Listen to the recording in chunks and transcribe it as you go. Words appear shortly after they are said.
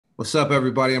What's up,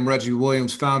 everybody? I'm Reggie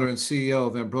Williams, founder and CEO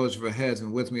of Ambrosia for Heads,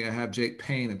 and with me I have Jake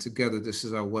Payne, and together this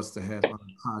is our What's the Headline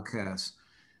podcast.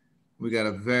 We got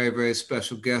a very, very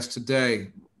special guest today,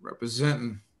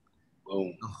 representing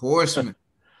the Horseman,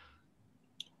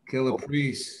 Killah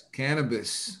Priest,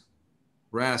 Canibus,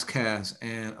 Ras Kass,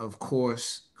 and of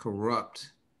course, Kurupt.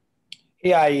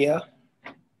 Yeah.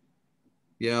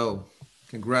 Yo,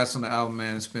 congrats on the album,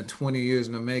 man. It's been 20 years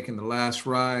in the making. The Last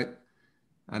Ride.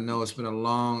 I know it's been a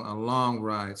long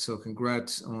ride. So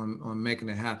congrats on making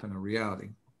it happen a reality.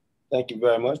 Thank you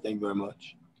very much. Thank you very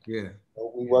much. Yeah.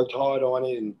 We worked hard on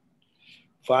it, and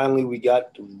finally we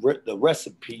got the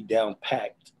recipe down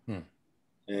packed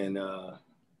and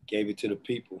gave it to the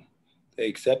people. They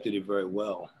accepted it very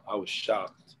well. I was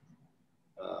shocked.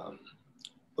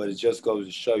 But it just goes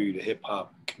to show you the hip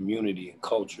hop community and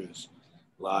culture is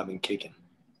live and kicking.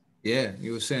 Yeah,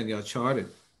 you were saying y'all charted.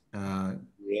 Yeah.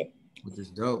 Which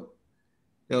is dope.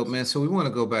 Dope, man. So we want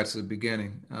to go back to the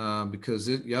beginning because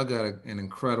y'all got an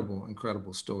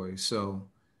incredible story. So,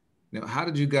 how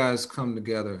did you guys come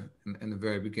together in the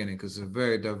very beginning? Because it's a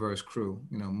very diverse crew,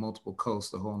 multiple coasts,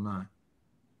 the whole nine.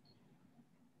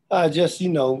 Just,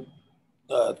 through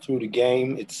the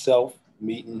game itself,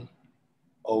 meeting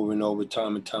over and over,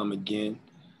 time and time again.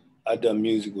 I done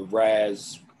music with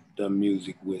Raz, done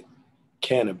music with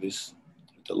Canibus,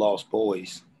 the Lost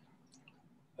Boys.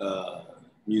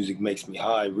 Music Makes Me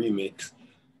High remix,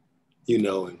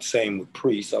 and same with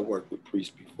Priest. I worked with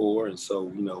Priest before, and so,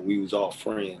 we was all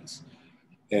friends.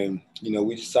 And,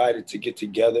 we decided to get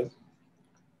together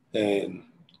and,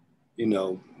 we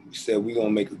said we're going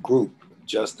to make a group,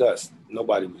 just us.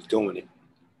 Nobody was doing it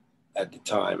at the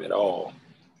time at all.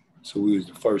 So we was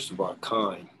the first of our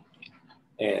kind.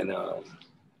 And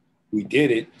we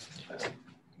did it.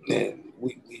 And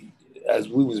we as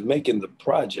we was making the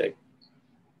project,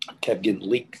 kept getting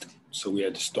leaked. So we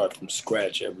had to start from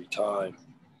scratch every time.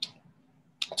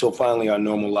 So finally our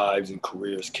normal lives and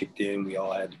careers kicked in. We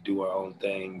all had to do our own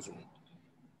things. And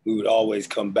we would always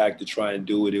come back to try and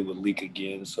do it. It would leak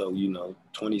again. So,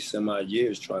 20 some odd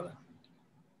years trying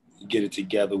to get it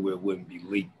together where it wouldn't be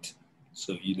leaked.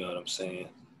 So you know what I'm saying?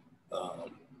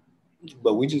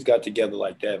 But we just got together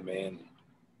like that, man.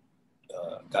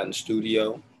 Got in the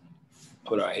studio,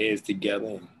 put our heads together,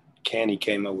 and Canny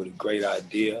came up with a great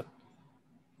idea,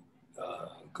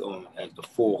 going as the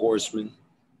Four Horsemen.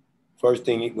 First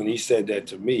thing, when he said that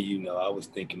to me, I was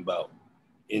thinking about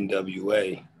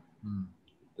NWA,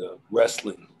 the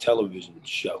wrestling television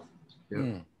show.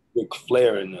 Yeah. Ric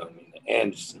Flair and them, and the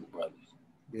Anderson brothers.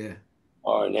 Yeah.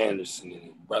 Arn Anderson and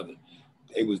his brother.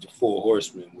 They was the Four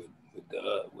Horsemen with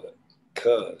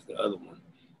Cuz, the other one.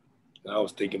 And I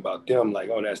was thinking about them like,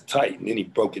 oh, that's tight. And then he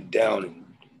broke it down in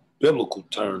biblical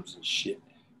terms and shit.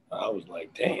 I was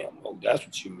like, damn, oh, that's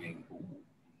what you mean. Ooh.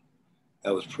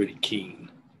 That was pretty keen.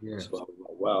 Yeah. So I was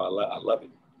like, wow, I love it.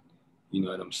 You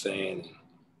know what I'm saying? And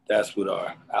that's what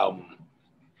our album,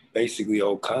 basically the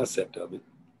whole concept of it,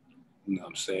 you know what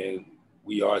I'm saying?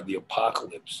 We are the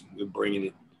apocalypse. We're bringing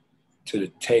it to the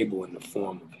table in the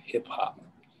form of hip hop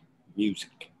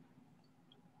music.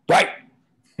 Right.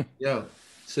 Yo,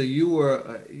 so you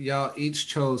were, y'all each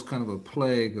chose kind of a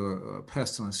plague or a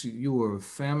pestilence. You were a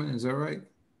famine, is that right?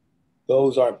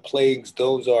 Those aren't plagues.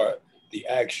 Those are the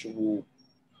actual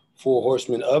Four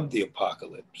Horsemen of the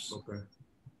apocalypse. Okay.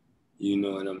 You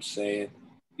know what I'm saying?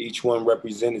 Each one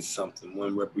represented something.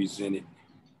 One represented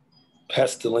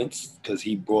pestilence because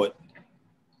he brought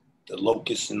the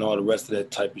locusts and all the rest of that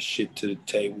type of shit to the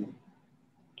table,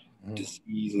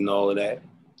 disease and all of that.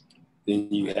 Then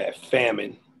you had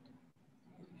famine.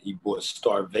 He brought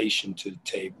starvation to the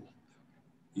table.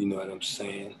 You know what I'm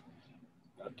saying?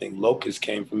 I think locusts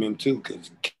came from him too because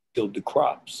it killed the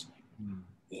crops. And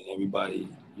everybody,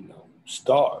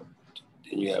 starved.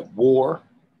 Then you had war.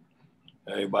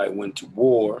 Everybody went to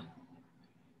war.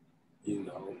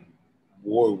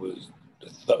 War was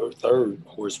the third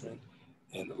horseman.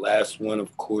 And the last one,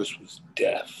 of course, was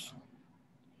death.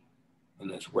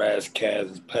 And that's Ras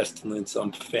Kass' pestilence,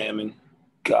 famine,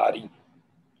 Gotti.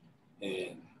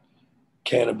 And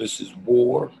Canibus is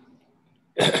war,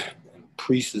 and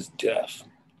Priest is death,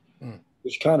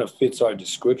 which kind of fits our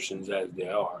descriptions as they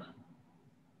are.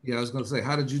 Yeah, I was going to say,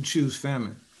 how did you choose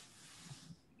famine?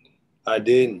 I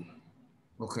didn't.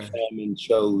 Okay. Famine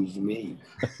chose me.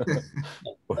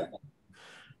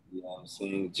 You know what I'm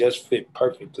saying? It just fit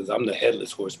perfect because I'm the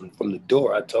headless horseman. From the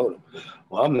door, I told him,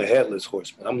 well, I'm the headless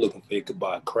horseman. I'm looking for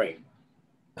Ichabod Crane.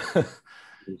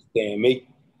 Understand me?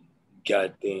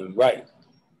 Goddamn right.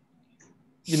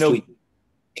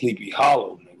 Sleepy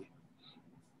Hollow, nigga.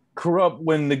 Kurupt,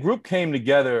 when the group came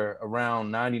together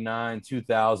around 99,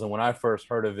 2000, when I first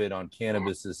heard of it on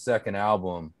Canibus's second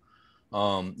album,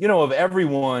 you know, of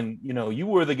everyone, you know, you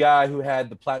were the guy who had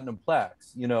the platinum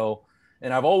plaques, you know,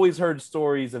 and I've always heard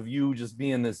stories of you just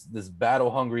being this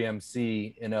battle hungry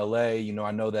MC in LA. You know,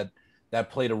 I know that that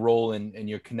played a role in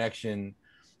your connection,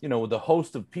 you know, with a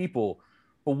host of people.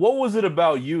 But what was it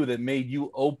about you that made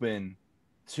you open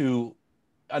to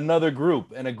another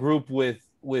group and a group with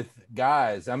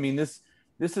guys? I mean, this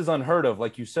is unheard of,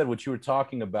 like you said, what you were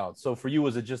talking about. So for you,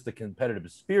 was it just the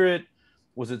competitive spirit?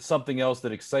 Was it something else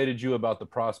that excited you about the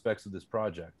prospects of this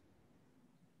project?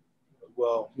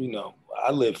 Well, you know,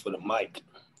 I live for the mic,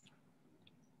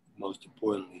 most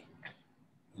importantly.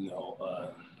 You know,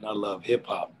 I love hip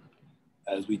hop.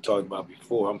 As we talked about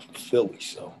before, I'm from Philly,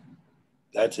 so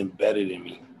that's embedded in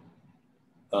me.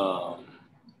 Um,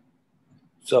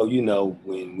 so, you know,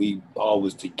 when we all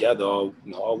was together,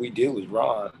 all we did was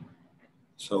rhyme.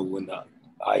 So when the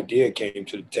idea came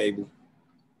to the table,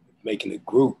 making a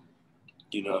group,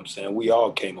 you know what I'm saying? We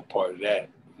all came a part of that.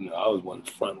 You know, I was one of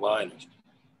the front liners.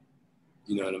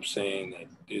 You know what I'm saying?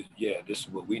 That this is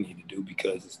what we need to do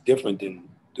because it's different than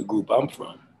the group I'm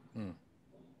from. Mm.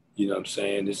 You know what I'm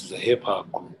saying? This is a hip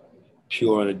hop group,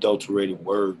 pure unadulterated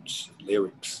words,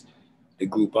 lyrics. The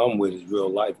group I'm with is real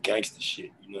life gangster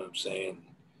shit. You know what I'm saying?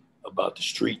 About the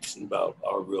streets and about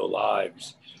our real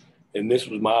lives. And this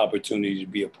was my opportunity to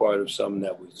be a part of something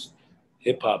that was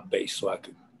hip hop based, so I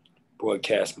could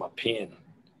broadcast my pen.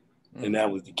 Mm. And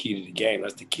that was the key to the game.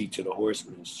 That's the key to the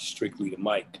Horseman, strictly the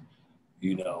mic.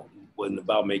 You know, wasn't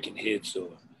about making hits or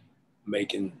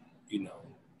making, you know,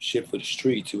 shit for the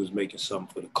streets. It was making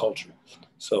something for the culture.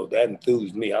 So that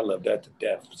enthused me. I love that to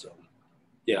death. So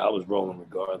yeah, I was rolling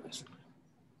regardless.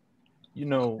 You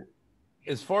know,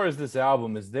 as far as this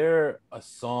album, is there a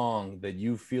song that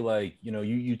you feel like, you know,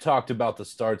 you talked about the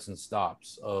starts and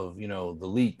stops of, you know, the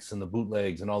leaks and the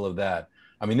bootlegs and all of that.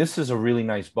 I mean, this is a really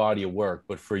nice body of work,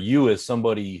 but for you as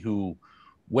somebody who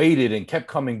waited and kept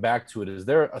coming back to it, is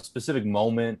there a specific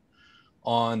moment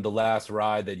on the last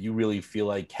ride that you really feel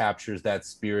like captures that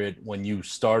spirit when you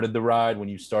started the ride, when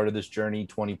you started this journey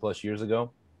 20 plus years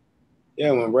ago?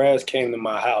 Yeah, when Ras came to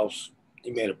my house,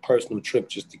 he made a personal trip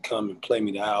just to come and play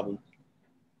me the album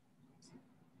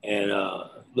and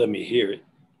let me hear it.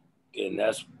 And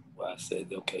that's why I said,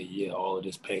 okay, yeah, all of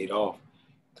this paid off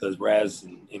because Raz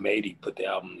and M80 put the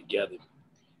album together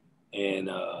and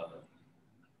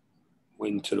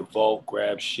went into the vault,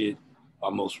 grabbed shit, our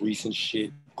most recent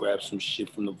shit, grabbed some shit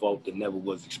from the vault that never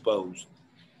was exposed,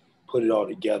 put it all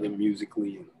together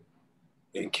musically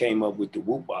and came up with the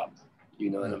whoop wop,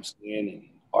 you know what I'm saying, and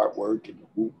artwork and the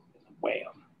whoop and the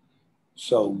wham.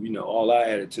 So, you know, all I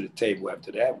added to the table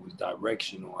after that was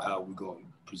direction on how we're going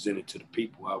to present it to the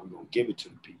people, how we're going to give it to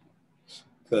the people.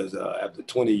 Because after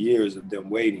 20 years of them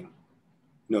waiting,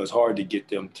 you know, it's hard to get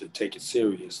them to take it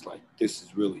serious. Like, this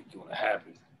is really going to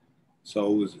happen.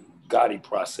 So it was a gaudy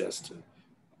process to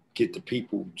get the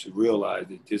people to realize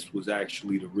that this was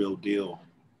actually the real deal.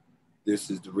 This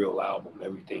is the real album.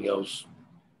 Everything else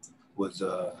was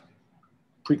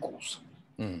prequels.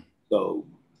 Mm. So,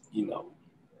 you know,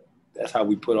 that's how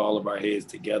we put all of our heads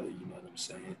together, you know what I'm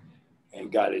saying,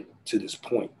 and got it to this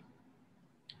point.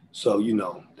 So, you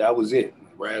know, that was it.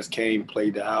 Raz came,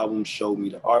 played the album, showed me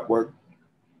the artwork.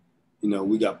 You know,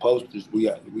 we got posters.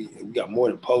 We got more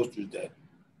than posters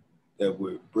that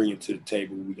we're bringing to the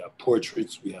table. We got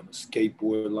portraits. We have a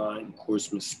skateboard line,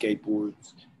 Horseman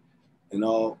skateboards, and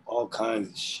all kinds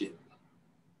of shit.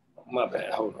 My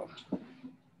bad. Hold on.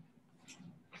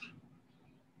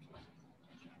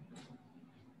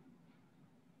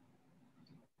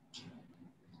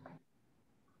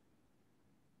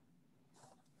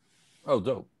 Oh,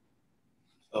 dope.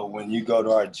 So when you go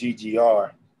to our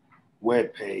GGR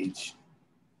webpage,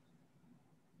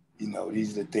 you know,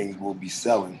 these are the things we'll be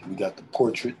selling. We got the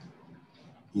portrait,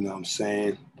 you know what I'm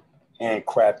saying?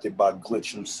 Handcrafted by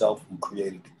Glitch himself, who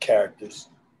created the characters.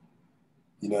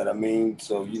 You know what I mean?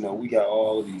 So, you know, we got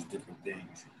all of these different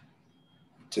things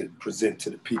to present to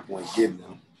the people and give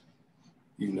them,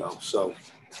 you know. So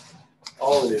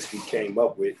all of this we came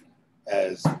up with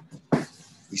as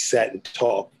we sat and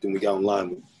talked, and we got online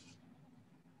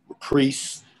with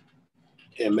Priest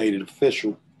and made it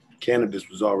official. Canibus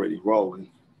was already rolling.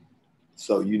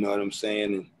 So, you know what I'm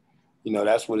saying? And, you know,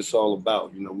 that's what it's all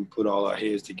about. You know, we put all our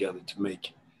heads together to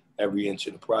make every inch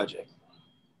of the project.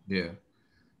 Yeah.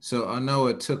 So I know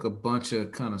it took a bunch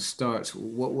of kind of starts.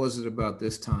 What was it about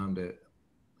this time that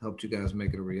helped you guys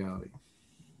make it a reality?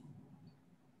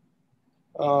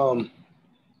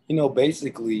 You know,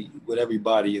 basically with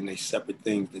everybody and their separate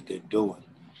things that they're doing,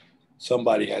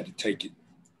 somebody had to take it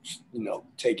you know,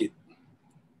 take it,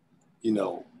 you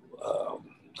know,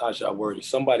 how should I word it?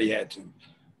 Somebody had to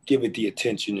give it the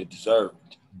attention it deserved.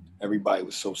 Everybody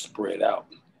was so spread out.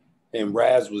 And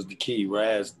Raz was the key.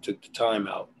 Raz took the time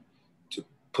out to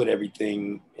put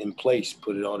everything in place,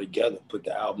 put it all together, put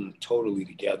the album totally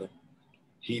together.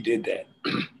 He did that.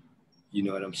 You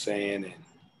know what I'm saying? And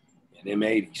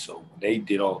M80. So they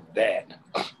did all of that.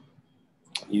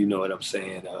 You know what I'm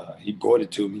saying? He brought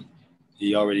it to me.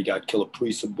 He already got Killah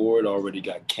Priest aboard, already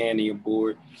got Candy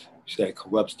aboard. He said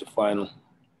Kurupt's the final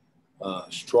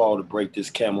straw to break this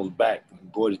camel's back. He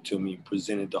brought it to me and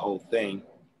presented the whole thing.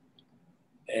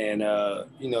 And,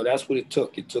 you know, that's what it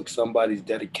took. It took somebody's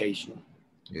dedication,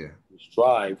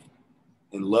 strive,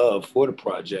 and love for the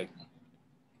project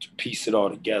to piece it all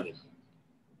together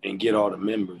and get all the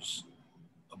members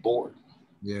aboard.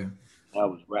 Yeah. That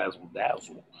was razzle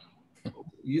dazzle.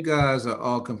 You guys are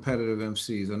all competitive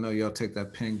MCs. I know y'all take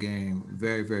that pen game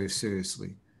very, very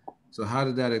seriously. So how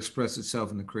did that express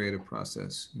itself in the creative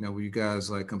process? You know, were you guys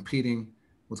like competing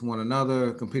with one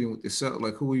another, competing with yourself?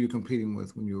 Like, who were you competing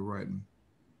with when you were writing?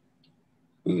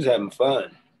 We was having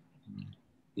fun.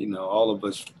 You know, all of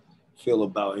us feel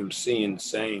about MCing the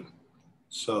same.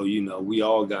 So, you know, we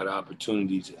all got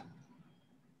opportunities to,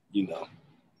 you know,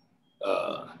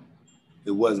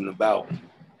 it wasn't about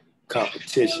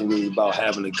competition. It was about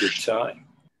having a good time.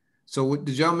 So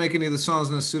did y'all make any of the songs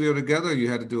in the studio together, or you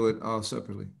had to do it all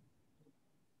separately?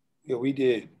 Yeah, we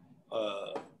did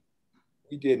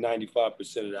 95%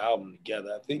 of the album together.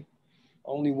 I think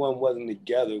only one wasn't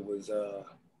together was,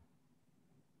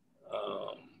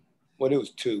 well, it was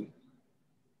two.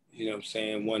 You know what I'm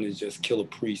saying? One is just Killah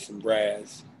Priest and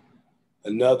Ras.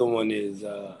 Another one is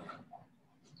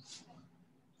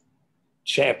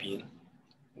Champion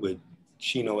with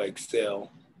Chino XL,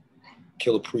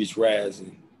 Killah Priest, Raz,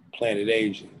 and Planet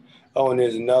Asia. Oh, and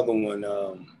there's another one,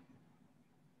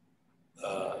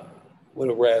 what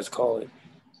did Raz call it?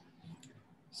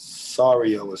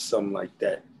 Sario or something like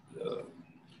that.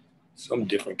 Some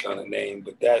different kind of name,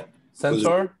 but that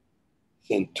Centaur?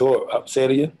 Centaur. Say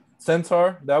it again.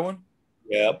 Centaur, that one?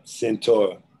 Yep,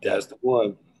 Centaur. That's the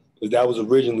one. Because that was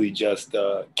originally just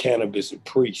Canibus and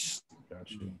Priest.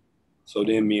 Gotcha. So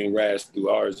then me and Raz threw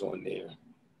ours on there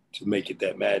to make it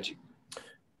that magic.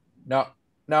 Now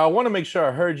I want to make sure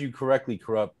I heard you correctly,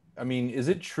 Kurupt. I mean, is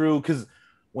it true? Because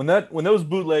when those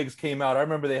bootlegs came out, I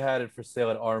remember they had it for sale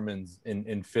at Armin's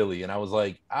in Philly, and I was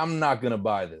like, I'm not gonna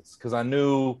buy this because I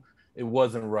knew it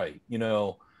wasn't right, you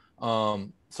know.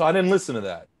 So I didn't listen to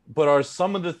that. But are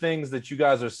some of the things that you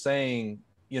guys are saying,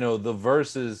 you know, the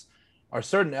verses, are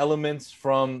certain elements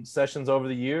from sessions over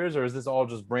the years, or is this all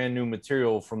just brand new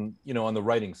material from, you know, on the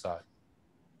writing side?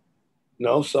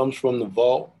 No, some's from the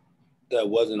vault that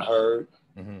wasn't heard.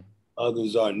 Mm-hmm.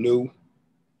 Others are new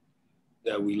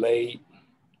that we laid,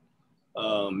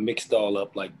 mixed all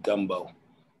up like gumbo.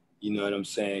 You know what I'm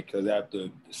saying? Because after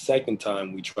the second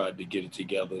time we tried to get it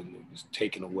together and it was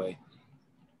taken away,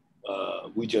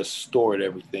 we just stored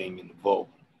everything in the vault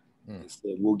and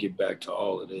said, we'll get back to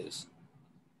all of this.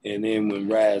 And then when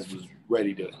Raz was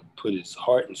ready to put his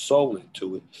heart and soul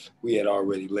into it, we had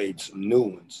already laid some new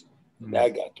ones. And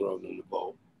that got thrown in the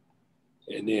vault.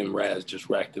 And then Raz just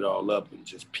racked it all up and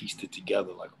just pieced it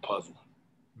together like a puzzle.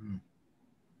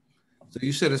 So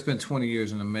you said it's been 20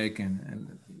 years in the making,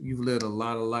 and you've lived a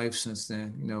lot of life since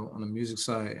then, you know, on the music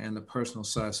side and the personal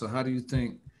side. So how do you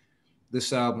think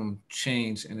this album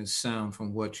changed in its sound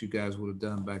from what you guys would have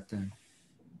done back then?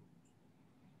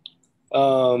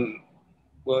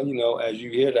 Well, you know, as you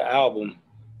hear the album,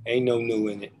 ain't no new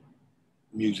in it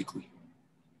musically.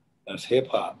 That's hip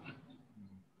hop.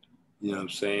 You know what I'm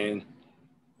saying?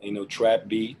 Ain't no trap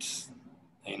beats,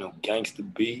 ain't no gangster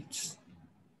beats.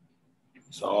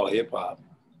 It's all hip hop.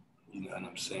 You know what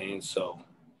I'm saying? So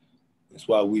that's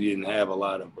why we didn't have a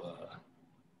lot of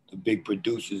the big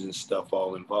producers and stuff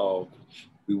all involved.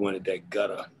 We wanted that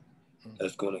gutter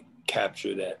that's going to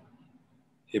capture that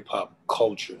hip hop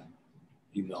culture,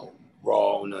 you know,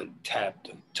 raw and untapped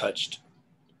and touched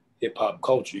hip hop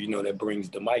culture, you know, that brings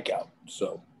the mic out.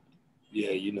 So,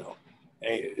 yeah, you know,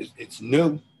 it's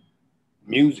new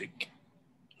music,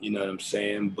 you know what I'm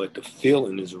saying? But the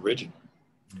feeling is original.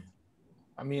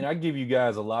 I mean, I give you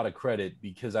guys a lot of credit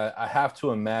because I have to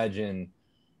imagine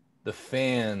the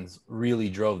fans really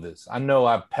drove this. I know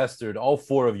I've pestered all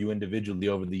four of you individually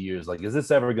over the years. Like, is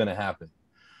this ever going to happen?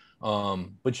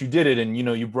 But you did it. And, you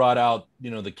know, you brought out,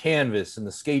 you know, the canvas and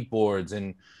the skateboards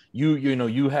and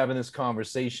you having this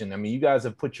conversation. I mean, you guys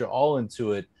have put your all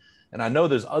into it. And I know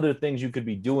there's other things you could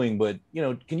be doing, but, you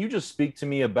know, can you just speak to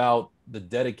me about the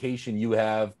dedication you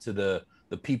have to the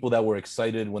the people that were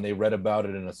excited when they read about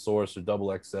it in a source or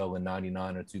Double XL in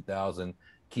 99 or 2000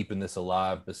 keeping this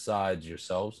alive besides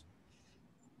yourselves?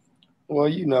 Well,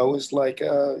 you know, it's like,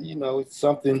 you know, it's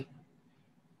something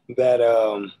that,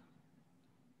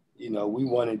 you know, we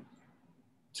wanted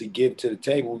to give to the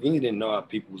table. We really didn't know how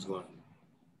people was going to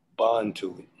bond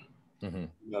to it. Mm-hmm.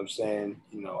 You know what I'm saying?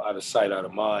 You know, out of sight, out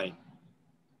of mind.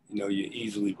 You know, you're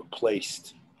easily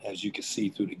replaced, as you can see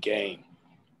through the game.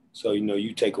 So, you know,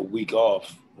 you take a week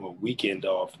off or a weekend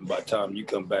off, and by the time you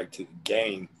come back to the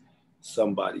game,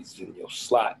 somebody's in your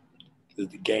slot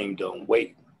because the game don't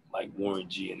wait, like Warren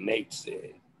G and Nate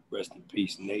said. Rest in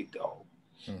peace, Nate, dog.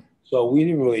 So we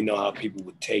didn't really know how people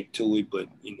would take to it, but,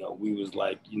 you know, we was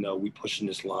like, you know, we pushing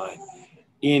this line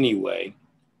anyway.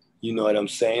 You know what I'm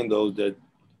saying? Those that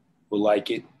will like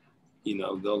it, you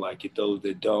know, they'll like it. Those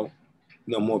that don't,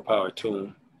 you know, more power to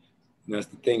them. And that's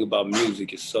the thing about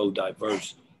music. It's so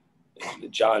diverse. And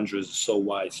the genres are so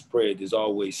widespread. There's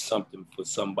always something for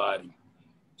somebody.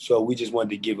 So we just wanted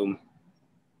to give them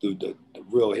the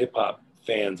real hip hop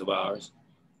fans of ours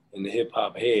and the hip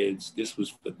hop heads. This was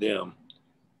for them.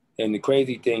 And the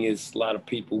crazy thing is a lot of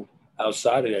people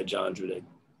outside of that genre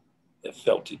that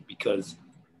felt it, because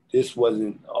this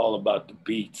wasn't all about the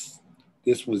beats.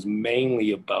 This was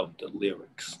mainly about the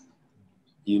lyrics.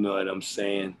 You know what I'm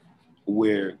saying?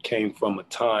 Where it came from a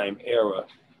time era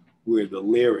where the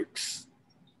lyrics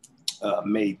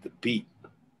made the beat,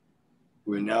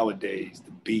 where nowadays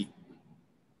the beat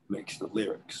makes the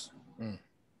lyrics.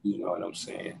 You know what I'm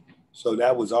saying? So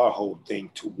that was our whole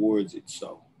thing towards it.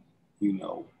 So, you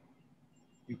know,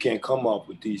 you can't come up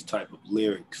with these type of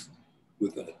lyrics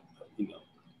with a, you know,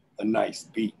 a nice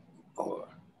beat or,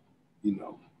 you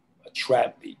know, a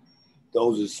trap beat.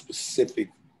 Those are specific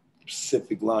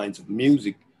lines of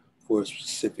music for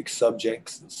specific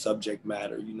subjects and subject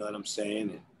matter, you know what I'm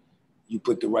saying? And you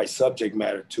put the right subject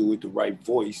matter to it, the right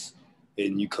voice,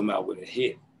 and you come out with a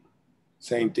hit.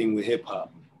 Same thing with hip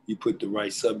hop. You put the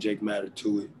right subject matter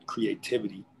to it,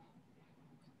 creativity,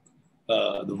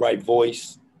 the right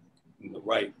voice, and the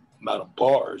right amount of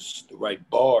bars,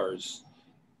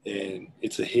 and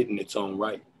it's a hit in its own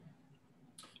right.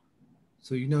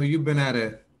 So, you know, you've been at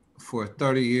it for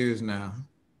 30 years now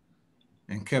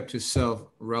and kept yourself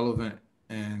relevant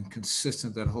and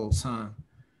consistent that whole time.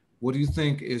 What do you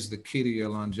think is the key to your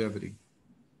longevity?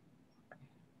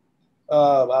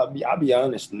 I'll be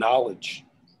honest, knowledge.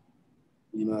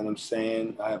 You know what I'm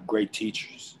saying? I have great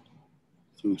teachers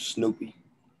through Snoopy.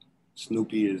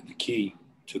 Snoopy is the key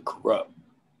to Kurupt.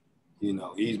 You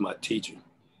know, he's my teacher.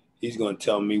 He's gonna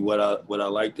tell me what I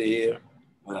like to hear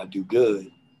when I do good,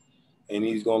 and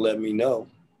he's gonna let me know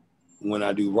when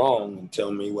I do wrong and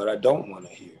tell me what I don't want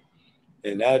to hear.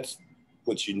 And that's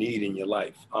what you need in your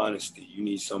life, honesty. You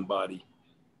need somebody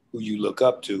who you look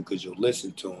up to because you'll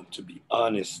listen to them, to be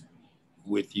honest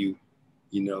with you.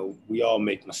 You know, we all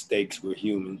make mistakes. We're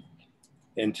human.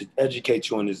 And to educate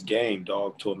you on this game,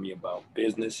 Dog taught me about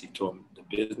business. He taught me the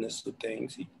business of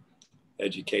things. He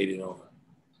educated on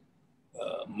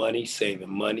money, saving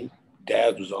money.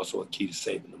 Dad was also a key to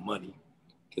saving the money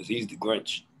because he's the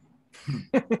Grinch.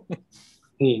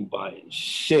 He ain't buying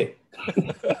shit.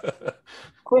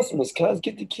 Christmas, cuz,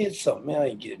 get the kids something. Man, I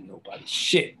ain't getting nobody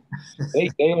shit. They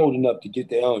old enough to get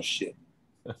their own shit.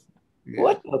 Yeah.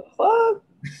 What the fuck?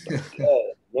 God,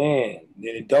 man.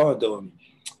 Then it dawned on me.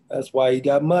 That's why he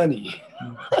got money.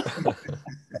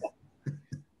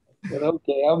 But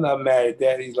okay, I'm not mad at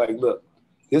that. He's like, look,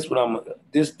 this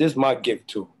my gift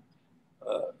to him.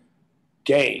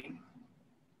 Game.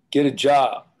 Get a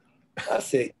job. I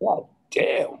said, God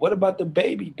damn, what about the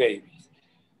babies?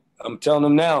 I'm telling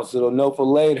them now so they'll know for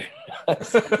later. I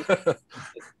said,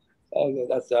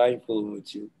 I ain't fooling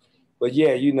with you. But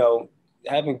yeah, you know,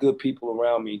 having good people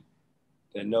around me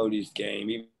that know this game,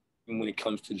 even when it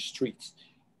comes to the streets,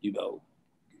 you know,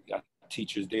 got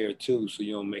teachers there too, so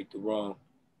you don't make the wrong,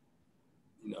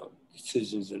 you know,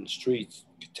 decisions in the streets.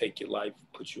 Could take your life,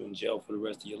 put you in jail for the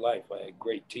rest of your life. I had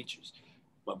great teachers.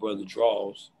 My brother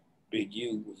Draws, Big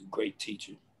U, was a great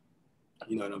teacher.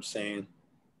 You know what I'm saying?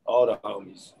 All the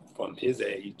homies from his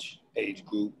age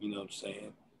group, you know what I'm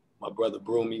saying? My brother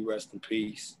Broomy, rest in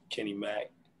peace. Kenny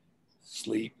Mack,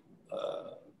 Sleep,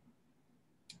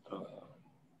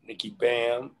 Nicky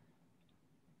Bam,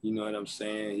 you know what I'm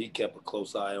saying? He kept a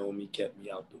close eye on me, kept me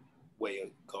out the way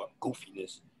of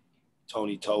goofiness.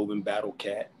 Tony Tobin, Battle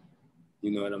Cat,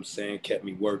 you know what I'm saying? Kept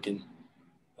me working.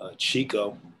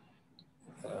 Chico,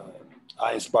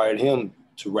 I inspired him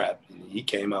to rap. He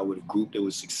came out with a group that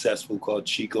was successful called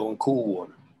Chico and Cool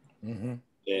Water. Mm-hmm.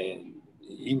 And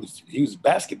he was a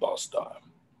basketball star.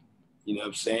 You know what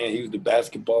I'm saying? He was the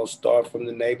basketball star from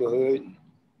the neighborhood. And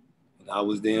I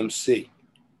was the MC.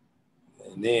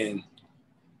 And then,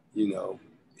 you know,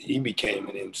 he became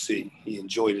an MC. He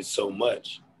enjoyed it so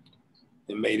much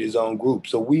and made his own group.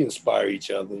 So we inspire each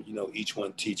other, you know, each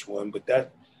one teach one. But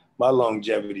that, my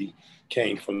longevity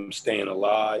came from staying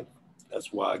alive.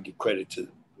 That's why I give credit to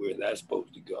where that's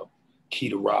supposed to go. Key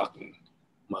to Rock and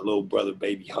my little brother,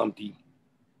 Baby Humpty.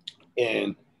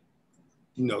 And,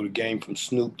 you know, the game from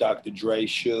Snoop, Dr. Dre,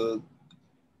 Suge,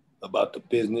 about the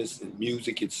business and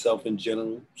music itself in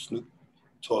general. Snoop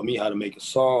taught me how to make a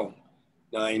song.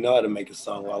 Now I ain't know how to make a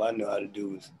song. All I know how to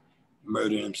do is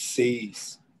murder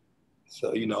MCs.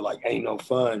 So, you know, like Ain't No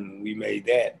Fun, we made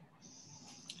that.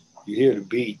 You hear the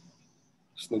beat.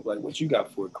 Snoop like, what you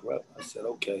got for it, Kurupt? I said,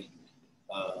 okay.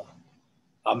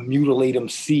 I mutilate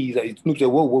MCs. Snoop said,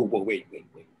 whoa, wait,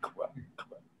 Kurupt.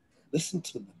 Listen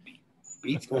to the beat.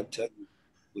 Beat's gonna tell you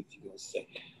what you're gonna say.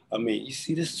 I mean, you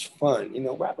see, this is fun. You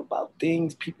know, rap about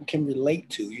things people can relate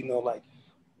to. You know, like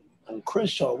on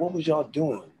Crenshaw, what was y'all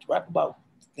doing? Rap about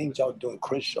things y'all doing,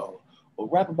 Crenshaw. Or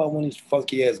rap about one of these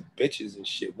funky ass bitches and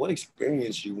shit. What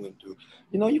experience you went through?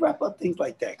 You know, you rap about things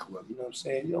like that, Kurupt. You know what I'm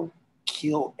saying? You don't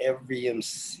kill every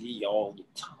MC all the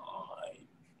time,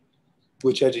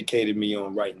 which educated me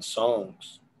on writing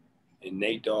songs and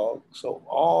Nate Dogg. So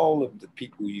all of the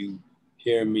people you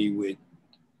hear me with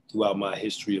throughout my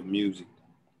history of music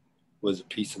was a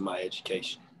piece of my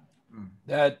education.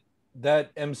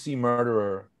 That MC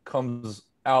Murderer comes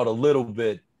out a little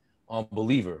bit on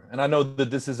Believer. And I know that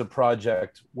this is a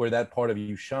project where that part of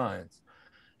you shines.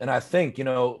 And I think, you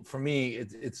know, for me,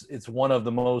 it's one of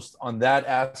the most, on that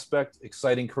aspect,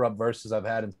 exciting Kurupt verses I've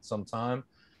had in some time.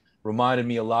 Reminded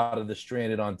me a lot of the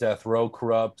Stranded on Death Row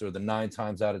Kurupt, or the 9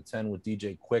 Times Out of 10 with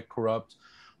DJ Quick Kurupt.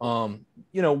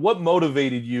 You know, what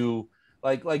motivated you?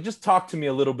 Like, just talk to me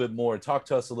a little bit more. Talk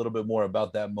to us a little bit more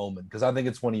about that moment, because I think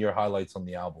it's one of your highlights on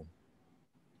the album.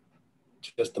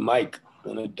 Just the mic,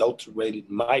 unadulterated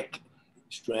mic.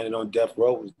 Stranded on Death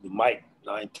Row was the mic.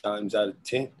 9 times out of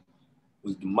 10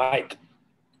 was the mic.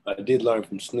 I did learn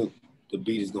from Snoop. The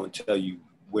beat is going to tell you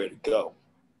where to go.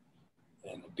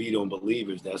 And the beat on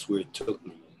Believers, that's where it took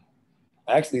me.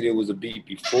 Actually, there was a beat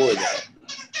before that.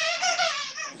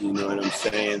 You know what I'm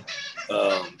saying?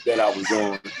 That I was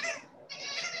on,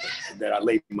 that I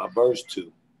laid my verse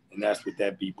to. And that's what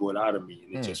that beat brought out of me.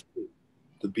 And it just put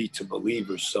the beat to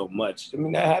Believers so much. I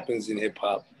mean, that happens in hip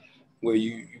hop, where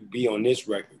you be on this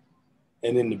record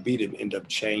and then the beat end up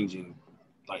changing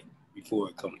like before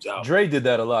it comes out. Dre did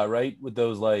that a lot, right? With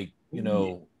those, like, you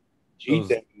know,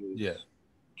 G-Thing was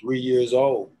 3 years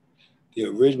old. The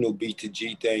original beat to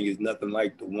G-Thing is nothing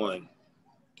like the one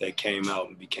that came out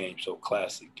and became so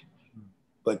classic.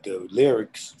 But the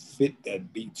lyrics fit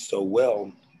that beat so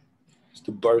well. It's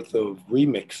the birth of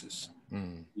remixes.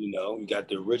 You know, you got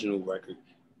the original record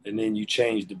and then you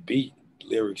change the beat,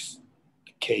 lyrics,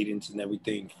 cadence and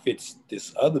everything fits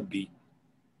this other beat,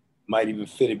 might even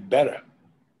fit it better.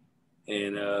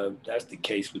 And that's the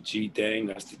case with G-Thing,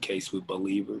 that's the case with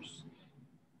Believers.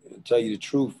 And to tell you the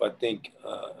truth, I think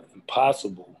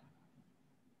Impossible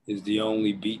is the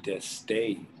only beat that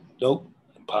stayed. Nope,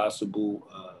 Impossible,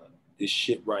 this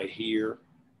shit right here.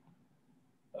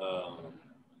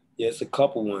 Yeah, it's a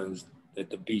couple ones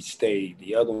that the beat stayed.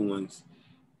 The other ones,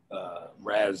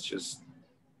 Raz just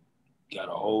got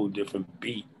a whole different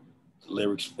beat. The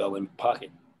lyrics fell in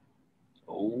pocket.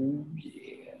 Oh,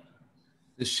 yeah.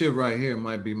 This shit right here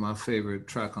might be my favorite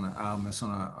track on the album. It's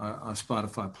on our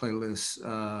Spotify playlist.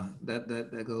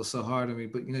 That goes so hard to me.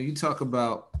 But, you know, you talk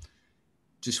about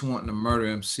just wanting to murder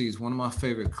MCs. One of my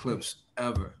favorite clips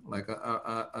ever, like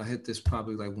I hit this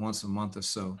probably like once a month or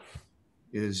so,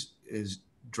 is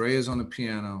Dre is on the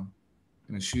piano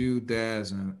and it's you,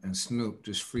 Daz, and Snoop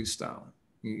just freestyling.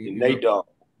 And Nate Dogg.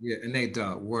 Yeah, and Nate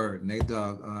Dogg, word. Nate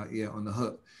Dogg, yeah, on the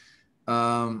hook.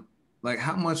 Like,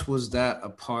 how much was that a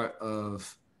part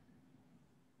of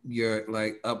your,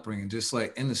 like, upbringing? Just,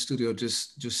 like, in the studio,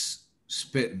 just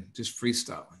spitting, just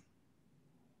freestyling?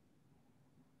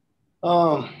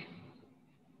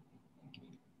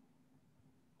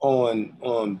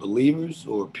 On Believers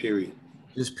or period?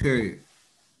 Just period.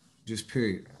 Just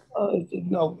period.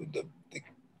 No,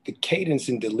 the cadence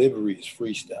and delivery is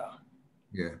freestyle.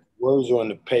 Yeah. Words are on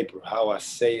the paper, how I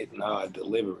say it and how I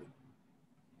deliver it.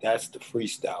 That's the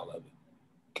freestyle of it.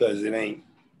 Because it ain't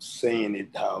saying it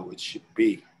how it should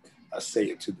be. I say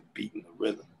it to the beat and the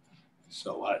rhythm.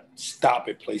 So I stop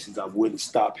at places I wouldn't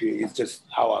stop here. It's just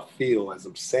how I feel as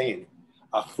I'm saying it.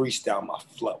 I freestyle my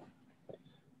flow.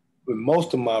 But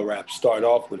most of my raps start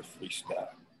off with a freestyle.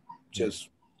 Just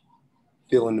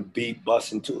feeling the beat,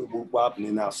 busting to it, whoop wop, and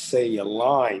then I'll say a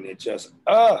line that just,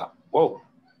 whoa.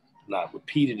 Not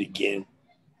repeat it again.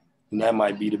 And that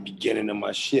might be the beginning of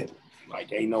my shit.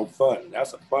 Like, ain't no fun.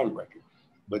 That's a fun record.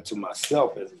 But to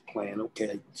myself as a plan,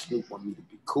 okay, Snoop want me to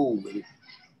be cool with it.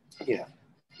 Yeah,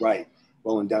 right.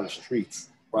 Rolling down the streets,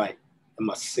 right. And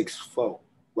my 6'4",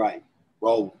 right.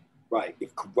 Rolling, right.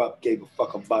 If Kurupt gave a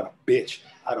fuck about a bitch,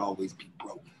 I'd always be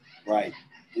broke, right.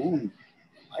 Ooh,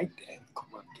 I like that.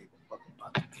 Kurupt gave a fuck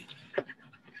about a bitch.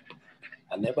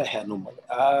 I never had no money.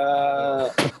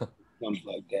 Something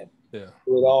like that. Yeah.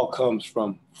 So it all comes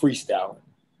from freestyling.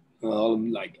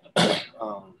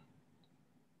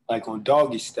 Like on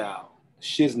Doggy Style,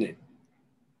 Shiznit,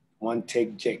 One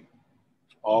Take Jake,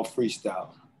 all freestyle.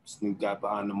 Snoop got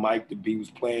behind the mic, the beat was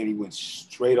playing, he went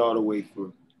straight all the way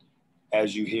through,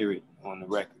 as you hear it on the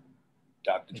record.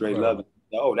 Dr. Dre loved it.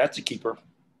 Oh, that's a keeper.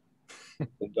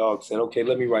 The dog said, okay,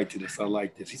 let me write to this. I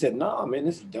like this. He said, nah, man,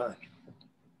 this is done.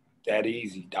 That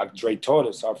easy. Dr. Dre taught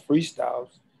us our freestyles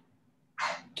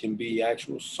can be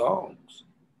actual songs.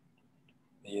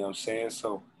 You know what I'm saying?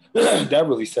 So that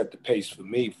really set the pace for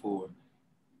me for,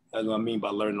 that's what I mean by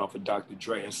learning off of Dr.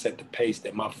 Dre. It set the pace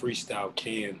that my freestyle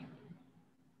can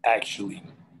actually,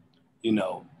 you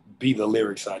know, be the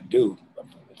lyrics I do.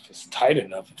 If it's tight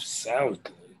enough, if it sounds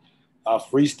good, I'll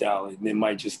freestyle it, and it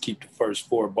might just keep the first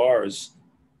 4 bars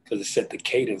because it set the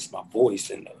cadence, my voice,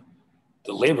 and the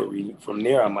delivery. From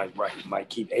there, I might write. It might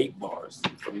keep 8 bars.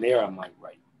 From there, I might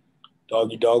write.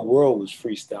 Doggy Dog World was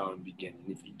freestyle in the beginning.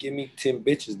 If you give me 10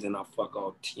 bitches, then I'll fuck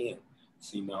all 10.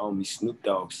 See my homie Snoop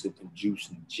Dogg sipping juice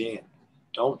and gin.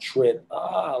 Don't tread.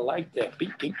 I like that.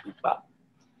 Beep, beep, beep, bop.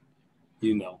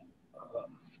 You know,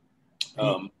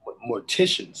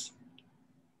 Morticians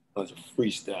was a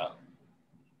freestyle.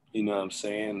 You know what I'm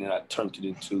saying? And I turned it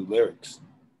into lyrics.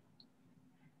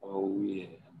 Oh, yeah.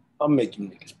 I'm making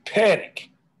niggas panic.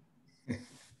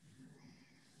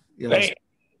 Yes.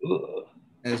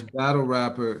 As a battle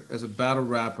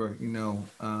rapper, you know,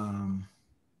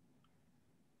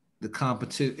 the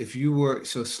competition, if you were,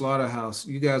 so Slaughterhouse,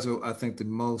 you guys are, I think, the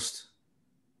most,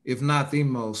 if not the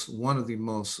most, one of the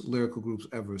most lyrical groups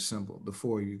ever assembled, the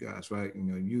 4 of you guys, right? You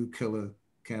know, you, Killah,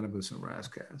 Canibus, and Ras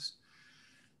Kass.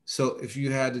 So if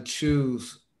you had to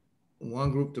choose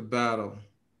one group to battle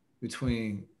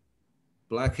between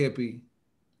Black Hippy,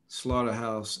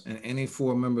 Slaughterhouse, and any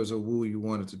 4 members of Wu you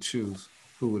wanted to choose,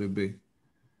 who would it be?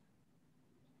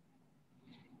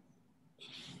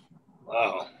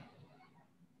 Wow.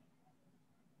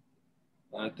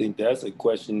 I think that's a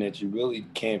question that you really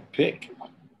can't pick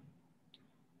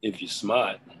if you're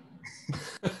smart.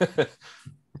 That's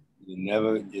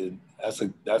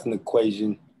an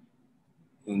equation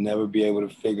you'll never be able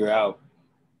to figure out.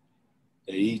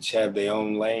 They each have their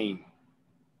own lane.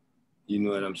 You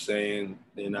know what I'm saying?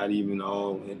 They're not even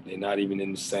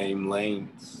in the same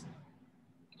lanes.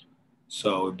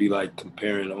 So it'd be like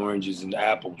comparing oranges and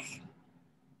apples.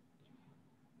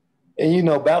 And you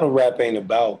know, battle rap ain't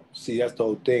about, see, that's the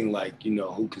whole thing, like, you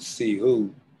know, who could see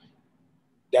who.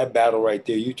 That battle right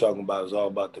there you talking about is all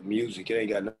about the music. It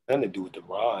ain't got nothing to do with the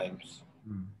rhymes.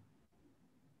 Mm.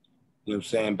 You know what I'm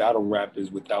saying? Battle rap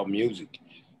is without music.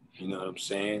 You know what I'm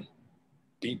saying?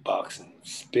 Beatboxing,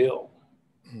 spill.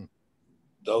 Mm.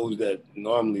 Those that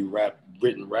normally rap,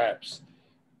 written raps,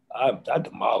 I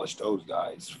demolish those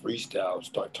guys. Freestyle,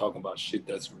 start talking about shit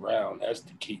that's around. That's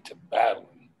the key to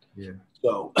battling. Yeah.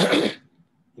 So,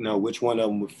 you know, which one of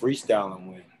them would freestyle and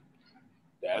win?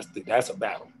 That's a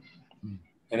battle. Mm.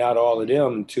 And out of all of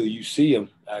them, until you see them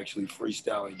actually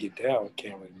freestyle and get down,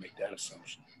 can't really make that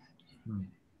assumption. Mm.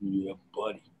 Yeah,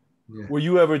 buddy. Yeah. Were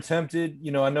you ever tempted?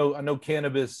 You know, I know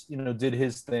Canibus, you know, did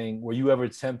his thing. Were you ever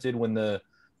tempted when the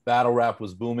battle rap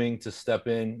was booming to step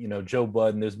in? You know, Joe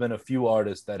Budden. There's been a few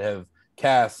artists that have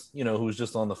Cass, you know, who's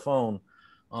just on the phone.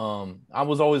 I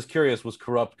was always curious, was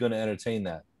Kurupt going to entertain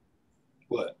that?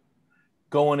 What?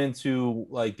 Going into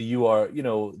like the you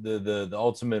know, the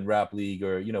Ultimate Rap League,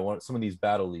 or, you know, some of these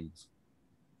battle leagues.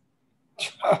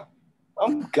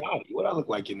 I'm Gotti. What I look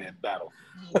like in that battle?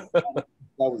 I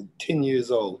was 10 years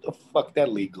old. The fuck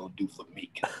that league gonna do for me?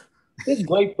 It's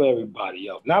great for everybody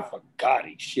else, not for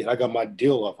Gotti. Shit, I got my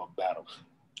deal off a battle.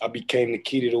 I became the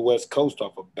key to the West Coast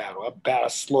off a battle. I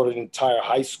slaughtered entire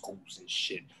high schools and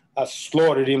shit. I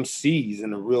slaughtered MCs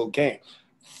in a real game.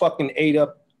 Fucking ate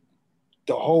up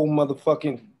the whole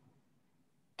motherfucking,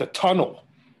 the tunnel.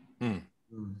 Mm.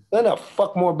 Then the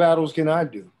fuck more battles can I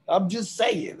do? I'm just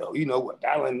saying, though, you know what,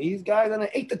 battling these guys, and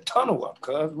I ate the tunnel up,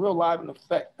 cuz, real live in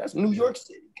effect. That's New York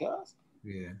City, cuz.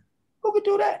 Yeah. Who could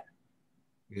do that?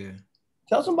 Yeah.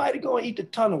 Tell somebody to go and eat the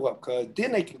tunnel up, cuz,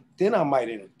 then I might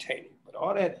entertain it. But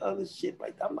all that other shit,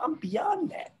 like, I'm beyond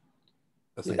that.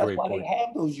 That's why they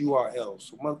have those URLs,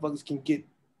 so motherfuckers can get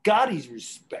Gotti's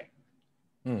respect.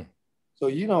 Mm. So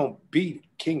you don't beat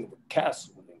king of a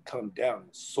castle and then come down and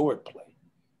sword play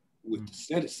with the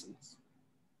citizens.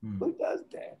 Who does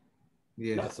that?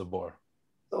 Yeah, that's a bar.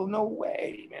 So no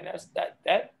way, man. That's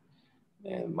that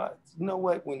man. You know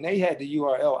what? When they had the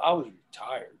URL, I was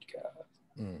retired, guys.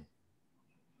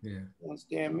 Yeah. You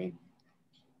understand me?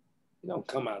 You don't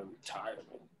come out of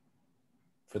retirement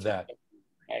for that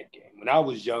game. When I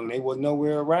was young, they was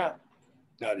nowhere around.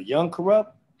 Now the young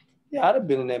Kurupt, yeah, I'd have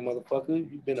been in that motherfucker.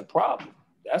 You've been a problem.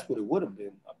 That's what it would have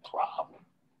been, a problem.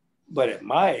 But at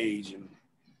my age and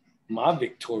my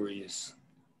victorious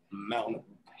amount of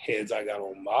heads I got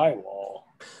on my wall,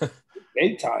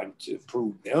 they time to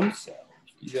prove themselves.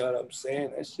 You know what I'm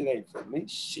saying? That shit ain't for me.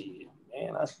 Shit,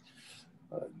 man.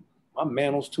 My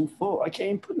mantel's too full. I can't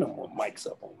even put no more mics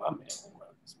up on my mantle.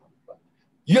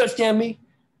 You understand me?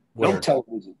 Word. No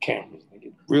television cameras,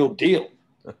 nigga. Real deal.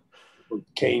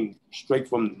 Came straight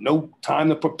from no time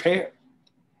to prepare.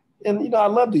 And, you know, I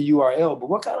love the URL, but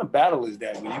what kind of battle is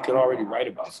that when you can already write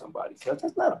about somebody? Because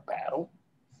that's not a battle.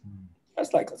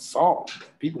 That's like a song.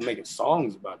 People making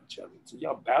songs about each other. So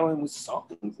y'all battling with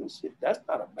songs and shit. That's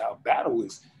not a battle. Battle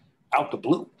is out the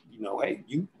blue. You know, hey,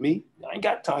 you, me, I ain't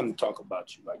got time to talk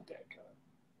about you like that, guy.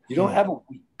 You don't have a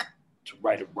week to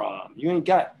write a rhyme. You ain't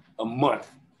got a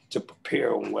month to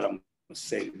prepare on what I'm going to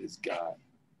say to this guy.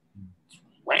 It's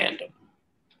random.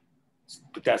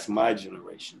 But that's my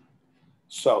generation.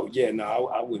 So, yeah, no,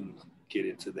 I wouldn't get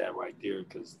into that right there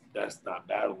because that's not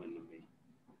battling to me.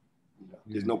 You know,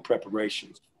 there's no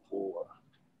preparations for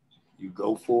you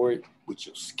go for it with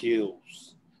your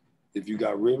skills. If you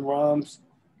got written rhymes,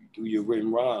 you do your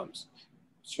written rhymes.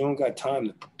 But you don't got time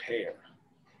to prepare.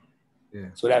 Yeah.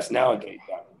 So that's nowadays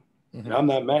battling. And I'm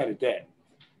not mad at that.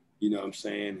 You know what I'm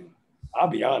saying? And I'll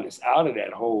be honest, out of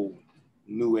that whole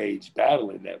new age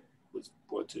battling that was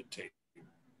brought to the table,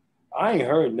 I ain't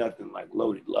heard nothing like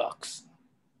Loaded Lux.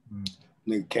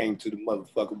 Nigga came to the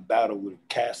motherfucking battle with a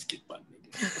casket, my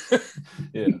nigga.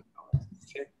 Yeah.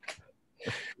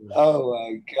 Oh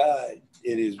my God.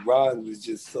 And his rhymes was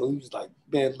just so, he was like,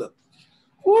 man, look,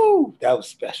 woo, that was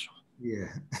special. Yeah.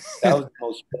 That was the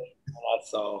most special one I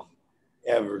saw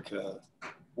ever, cuz,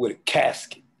 with a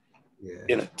casket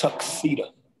in a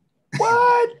tuxedo.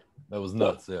 What? That was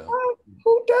nuts, yeah. What?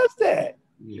 Who does that?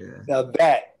 Yeah. Now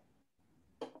that,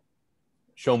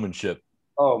 showmanship.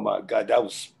 oh my God, that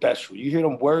was special. You hear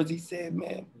them words he said,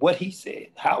 man? What he said,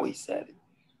 how he said it.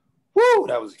 Woo,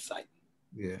 that was exciting.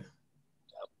 Yeah.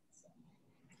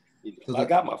 So I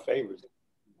got my favorites.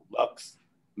 Lux,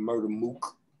 Murder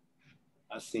Mook.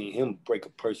 I seen him break a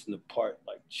person apart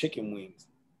like chicken wings,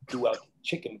 threw out the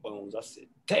chicken bones. I said,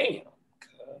 damn,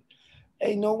 cuz.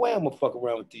 Ain't no way I'm gonna fuck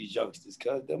around with these youngsters,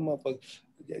 cuz them motherfuckers,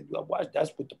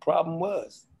 that's what the problem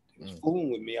was. They was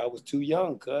fooling with me. I was too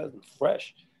young, cuz, and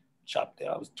fresh. Chopped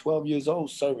out. I was 12 years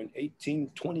old serving 18,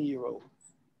 20-year-olds,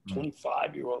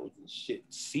 25-year-olds and shit,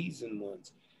 seasoned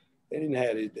ones. They didn't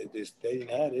have this. They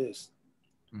didn't have this.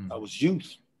 I was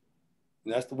youth.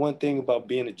 And that's the one thing about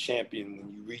being a champion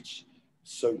when you reach a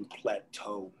certain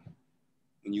plateau,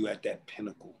 when you at that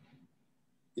pinnacle.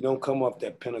 You don't come off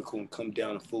that pinnacle and come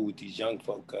down and fool with these young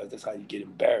folk, cuz that's how you get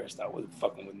embarrassed. I wasn't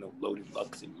fucking with no Loaded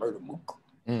Lux and Murder Mook.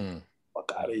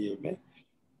 Fuck out of here, man.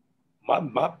 My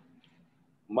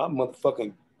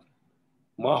motherfucking,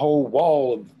 my whole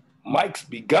wall of mics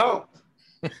be gone.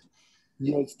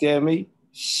 You understand me?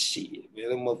 Shit, man,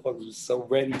 them motherfuckers was so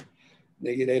ready.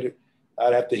 Nigga,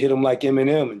 I'd have to hit them like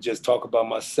Eminem and just talk about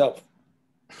myself.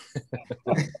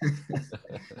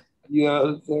 You know what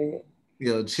I'm saying?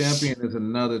 Yo, Champion is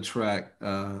another track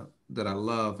that I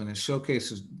love, and it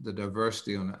showcases the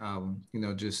diversity on the album. You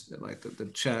know, just like the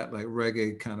chat, like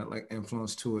reggae kind of like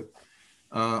influence to it.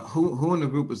 Who in the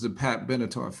group was the Pat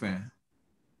Benatar fan?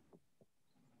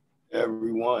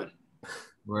 Everyone.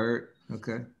 Word.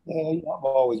 Okay. Yeah, I've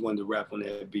always wanted to rap on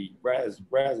that beat. Raz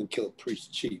and Killah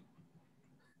Priest cheap.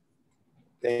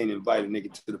 They ain't invite a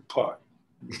nigga to the party.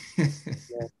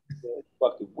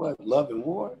 Fucking what? Love and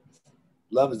war?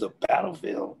 Love is a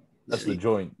battlefield? That's the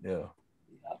joint, yeah.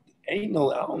 I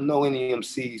don't know any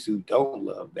MCs who don't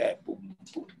love that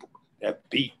that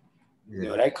beat. Yeah. You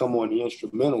know, that come on the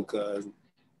instrumental cuz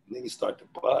niggas start to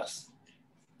bust.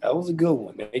 That was a good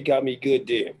one. They got me good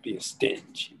there, being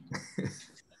stingy.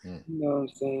 You know what I'm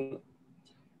saying?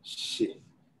 Shit.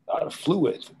 I'd have flew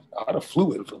in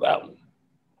for that one.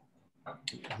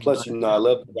 Plus, you know, I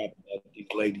love to rap about these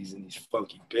ladies and these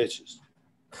funky bitches.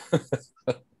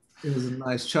 It was a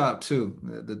nice chop too.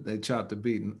 They chopped the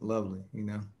beat lovely, you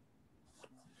know.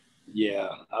 Yeah,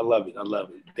 I love it.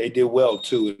 They did well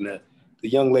too, and the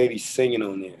young lady singing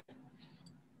on there.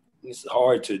 It's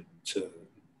hard to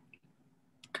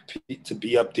to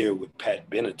be up there with Pat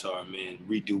Benatar, man,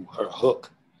 redo her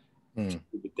hook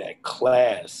with that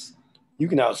class. You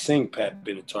can out-sing Pat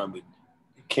Benatar, but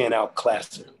you can't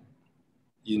outclass her.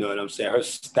 You know what I'm saying? Her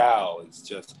style is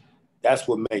just, that's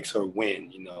what makes her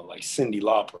win, you know, like Cyndi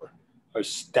Lauper. Her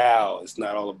style is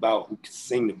not all about who can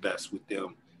sing the best with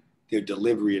them. Their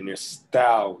delivery and their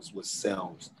style is what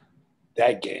sells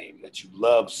that game that you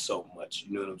love so much,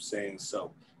 you know what I'm saying?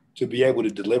 So to be able to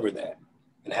deliver that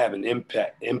and have an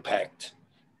impact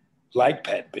like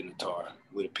Pat Benatar,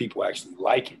 where the people actually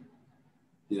like it,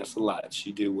 yeah, that's a lot.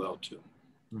 She did well too.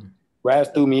 Raz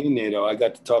threw me in there though. I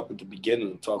got to talk at the beginning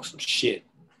and talk some shit.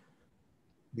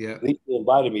 Yeah. At least they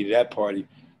invited me to that party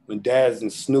when Daz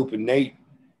and Snoop and Nate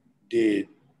did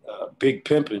Big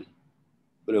Pimpin'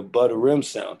 with a Butter Rim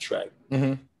soundtrack.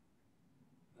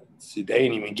 See, they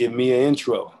didn't even give me an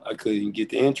intro. I couldn't even get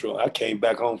the intro. I came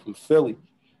back home from Philly.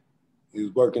 He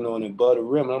was working on in Butter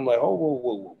Rim. And I'm like, oh,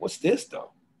 whoa, what's this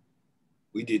though?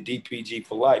 We did DPG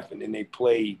for life. And then they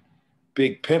played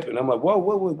Big Pimpin'. I'm like, whoa,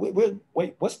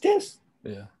 wait, what's this?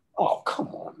 Yeah. Oh, come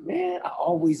on, man. I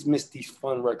always miss these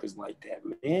fun records like that,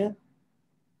 man.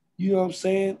 You know what I'm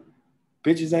saying?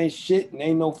 Bitches ain't shit and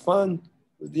ain't no fun.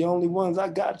 It was the only ones I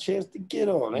got a chance to get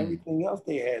on. Everything else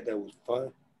they had that was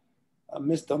fun. I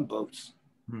missed them boats.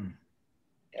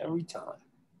 Every time.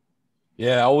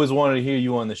 Yeah, I always wanted to hear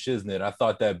you on the Shiznit. I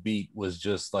thought that beat was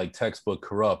just like textbook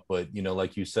Kurupt, but you know,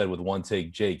 like you said with One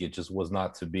Take Jake, it just was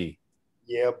not to be.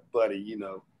 Yeah, buddy, you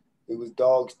know, it was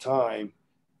Dog's time,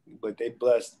 but they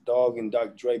blessed Dog and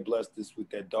Dr. Dre blessed us with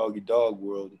that Doggy Dog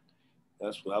world.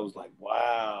 That's what I was like,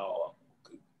 wow.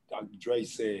 Dr. Dre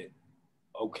said,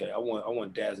 okay, I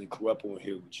want Daz and Kurupt on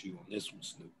here with you on this one,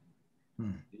 Snoop.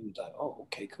 He was like, oh,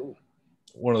 okay, cool.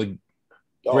 One of the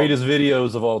greatest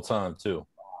videos of all time, too.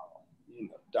 You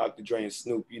know, Dr. Dre and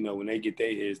Snoop, you know, when they get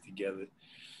their heads together,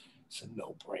 it's a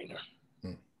no-brainer.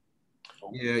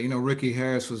 Yeah, you know, Ricky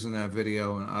Harris was in that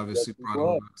video and obviously brought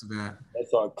him up to that.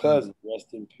 That's our cousin.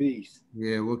 Rest in peace.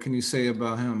 Yeah, what can you say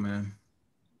about him, man?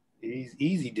 He's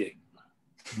Easy Dick.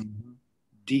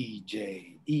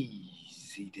 DJ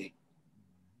Easy Dick.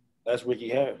 That's Ricky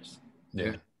Harris.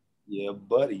 Yeah. Yeah,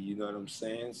 buddy, you know what I'm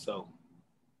saying? So,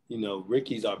 you know,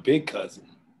 Ricky's our big cousin.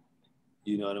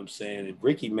 You know what I'm saying? And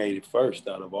Ricky made it first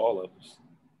out of all of us.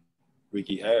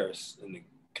 Ricky Harris in the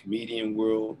comedian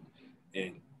world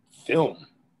and film,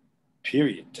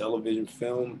 period. Television,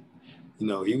 film. You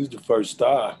know, he was the first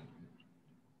star.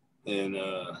 And,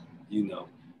 you know,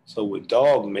 so when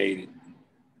Dog made it,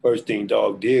 first thing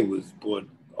Dog did was brought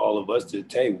all of us to the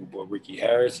table. He brought Ricky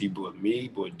Harris, he brought me, he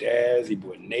brought Daz, he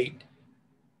brought Nate,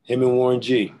 him and Warren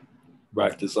G.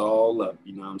 Rocked us all up,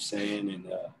 you know what I'm saying? And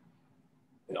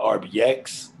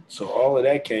RBX. So all of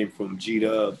that came from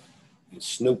G-Dub and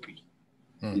Snoopy.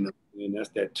 You know, and that's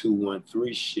that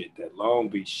 213 shit, that Long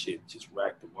Beach shit, just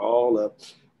racked them all up.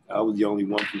 I was the only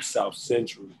one from South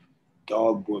Central.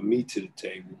 Dog brought me to the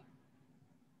table.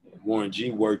 And Warren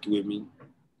G worked with me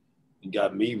and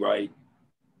got me right.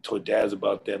 Told Daz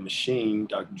about that machine,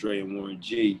 Dr. Dre and Warren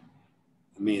G.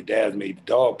 And me and Daz made the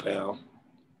Dog Pound.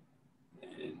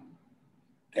 And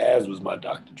Daz was my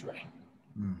Dr. Dre.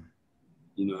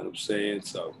 You know what I'm saying?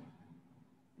 So,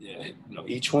 yeah, you know,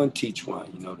 each one teach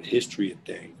one, you know, the history of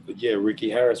things. But yeah, Ricky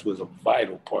Harris was a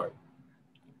vital part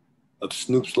of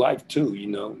Snoop's life too, you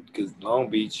know, because Long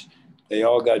Beach, they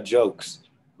all got jokes.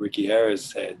 Ricky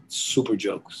Harris had super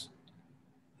jokes,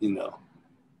 you know.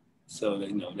 So,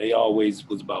 you know, they always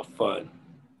was about fun.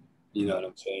 You know what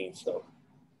I'm saying? So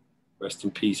rest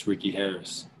in peace, Ricky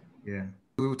Harris. Yeah.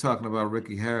 We were talking about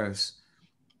Ricky Harris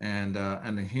and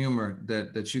the humor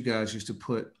that you guys used to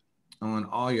put on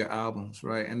all your albums,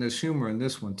 right? And there's humor in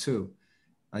this one too.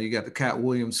 You got the Cat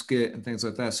Williams skit and things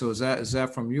like that. So is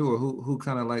that from you, or who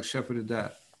kind of like shepherded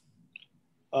that?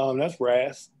 That's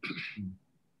Raz.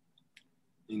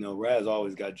 You know, Raz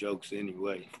always got jokes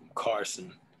anyway from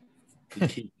Carson. He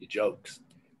keep the jokes.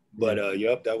 But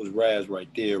yep, that was Raz right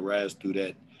there. Raz threw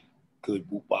that good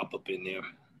whoop wop up in there.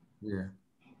 Yeah.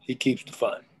 He keeps the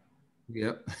fun.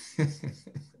 Yep.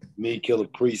 Me,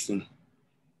 Killah Priest, and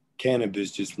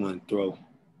Canibus just want to throw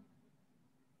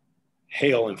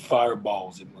hail and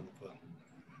fireballs at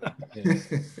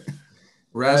motherfucker.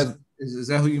 Raz, is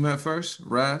that who you met first?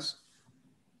 Raz?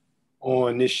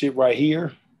 On this shit right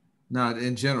here? Not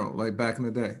in general, like back in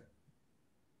the day.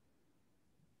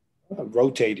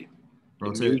 Rotated.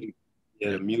 Rotated.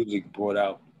 The music brought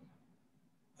out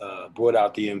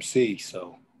the MC.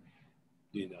 So,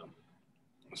 you know,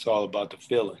 it's all about the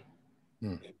feeling.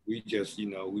 We just, you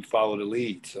know, we follow the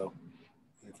lead. So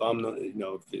if I'm not, you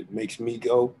know, if it makes me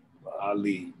go, I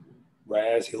lead.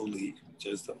 Raz, he'll lead.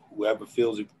 Just whoever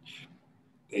feels it,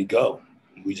 they go.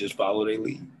 We just follow their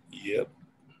lead. Yep.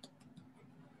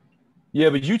 Yeah,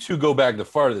 but you two go back the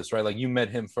farthest, right? Like you met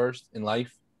him first in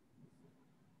life.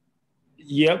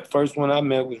 Yep. First one I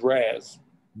met was Raz.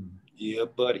 Yeah,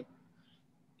 buddy.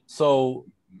 So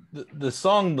the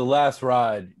song "The Last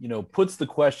Ride," you know, puts the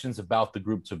questions about the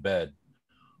group to bed.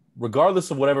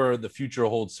 Regardless of whatever the future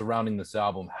holds surrounding this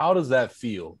album, how does that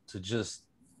feel to just,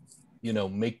 you know,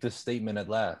 make this statement at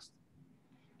last?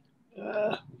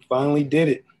 Finally did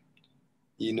it.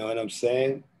 You know what I'm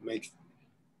saying? Makes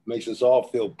us all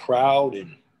feel proud,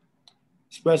 and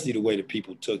especially the way the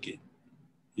people took it.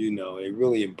 You know, they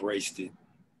really embraced it,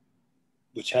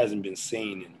 which hasn't been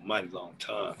seen in a mighty long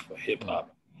time for hip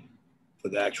hop, for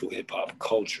the actual hip hop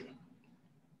culture.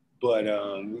 But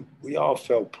we all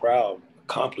felt proud,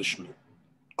 accomplishment,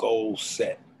 goal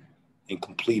set and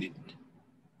completed.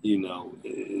 You know,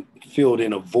 it filled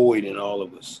in a void in all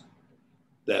of us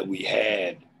that we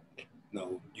had. You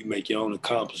know, you make your own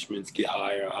accomplishments, get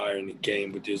higher and higher in the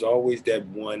game, but there's always that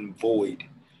one void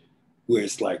where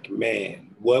it's like,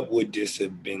 man, what would this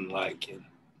have been like? And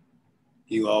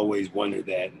you always wonder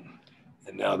that.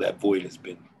 And now that void has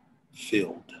been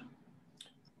filled.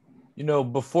 You know,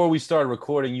 before we started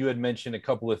recording, you had mentioned a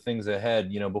couple of things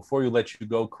ahead. You know, before you let you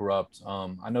go, Kurupt,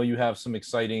 I know you have some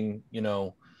exciting, you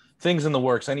know, things in the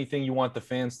works. Anything you want the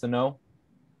fans to know?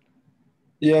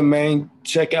 Yeah, man.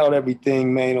 Check out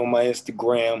everything, man, on my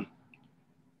Instagram,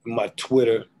 my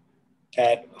Twitter,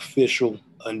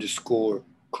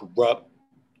 @official_Kurupt,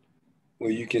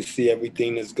 where you can see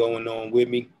everything that's going on with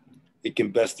me. It can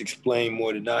best explain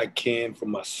more than I can from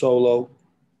my solo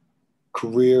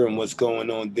career and what's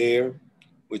going on there,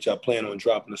 which I plan on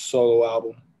dropping a solo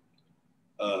album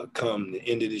come the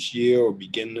end of this year or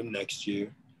beginning of next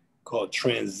year, called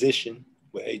Transition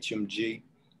with HMG.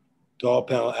 Dog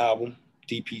Pound album,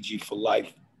 DPG for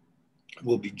life,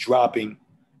 will be dropping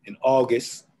in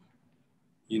August.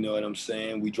 You know what I'm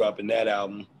saying? We dropping that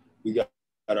album. We got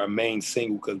our main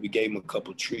single because we gave him a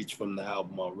couple treats from the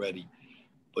album already.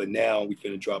 But now we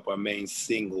finna drop our main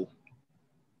single,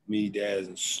 me, Daz,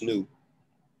 and Snoop,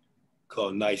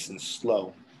 called Nice and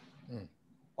Slow.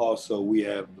 Also, we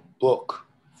have the book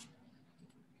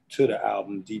to the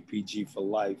album, DPG for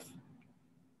Life,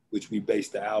 which we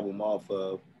based the album off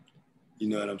of. You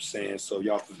know what I'm saying? So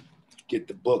y'all can get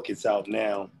the book. It's out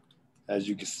now. As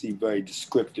you can see, very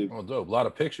descriptive. Oh, dope. A lot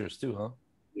of pictures too, huh?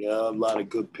 Yeah, a lot of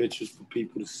good pictures for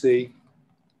people to see.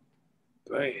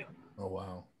 Bam. Oh,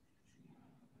 wow.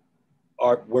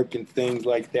 Artwork and things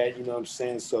like that, you know what I'm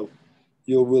saying? So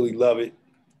you'll really love it.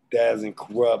 Daz and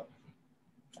Kurupt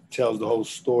tells the whole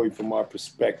story from our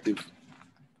perspective.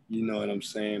 You know what I'm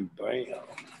saying? Bam.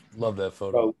 Love that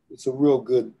photo. So it's a real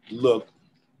good look.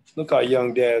 Look how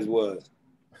young Daz was.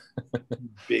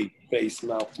 Big face,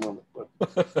 mouth,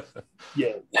 motherfucker.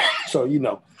 Yeah. So, you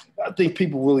know, I think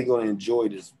people really going to enjoy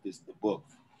the book.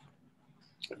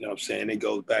 You know what I'm saying? It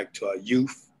goes back to our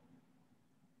youth.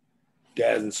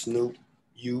 Daz and Snoop,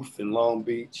 youth in Long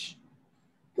Beach.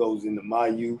 Goes into my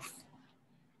youth.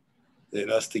 Then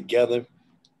us together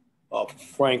off of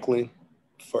Franklin,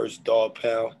 first Dog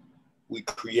Pound. We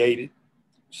created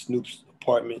Snoop's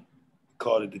apartment.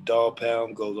 Called it the Dog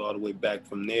Pound. Goes all the way back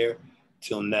from there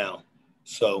till now.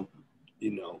 So,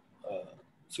 you know,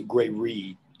 it's a great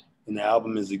read. And the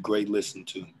album is a great listen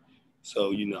to.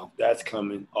 So, you know, that's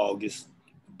coming August.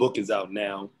 The book is out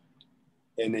now.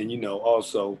 And then, you know,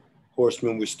 also,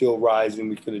 Horseman, we're still rising.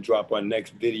 We're going to drop our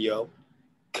next video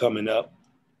coming up.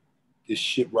 This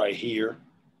shit right here.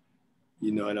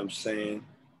 You know what I'm saying?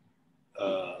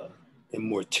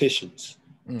 And Morticians.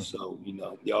 So, you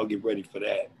know, y'all get ready for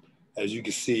that. As you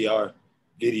can see, our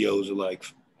videos are like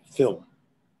film.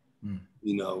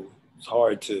 You know, it's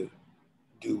hard to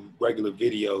do regular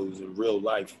videos in real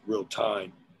life, real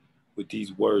time with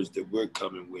these words that we're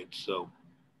coming with. So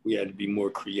we had to be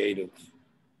more creative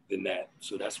than that.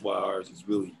 So that's why ours is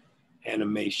really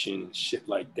animation and shit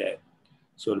like that.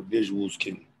 So the visuals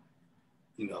can,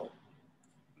 you know,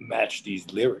 match these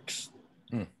lyrics.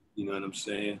 You know what I'm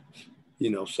saying? You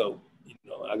know, so, you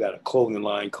know, I got a clothing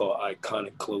line called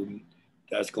Iconic Clothing.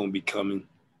 That's going to be coming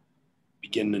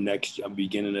beginning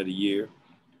of the year.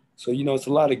 So, you know, it's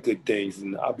a lot of good things.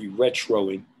 And I'll be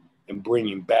retroing and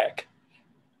bringing back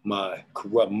my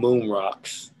Kurupt Moon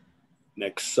Rocks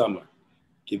next summer.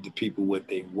 Give the people what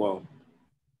they want.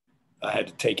 I had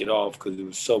to take it off because there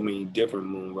was so many different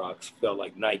Moon Rocks. Felt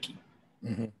like Nike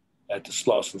at the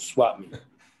Slaughterhouse and Swap Meet.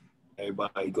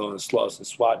 Everybody going to Slaughterhouse and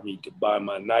Swap Meet to buy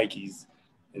my Nikes,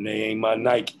 and they ain't my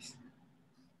Nikes.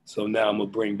 So now I'm going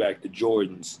to bring back the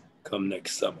Jordans come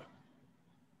next summer.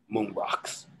 Moon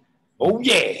Rocks. Oh,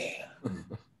 yeah.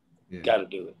 Got to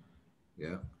do it.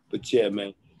 Yeah. But yeah,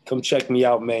 man, come check me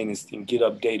out, man, and get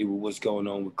updated with what's going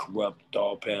on with Kurupt,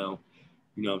 Dog Pound,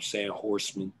 you know what I'm saying,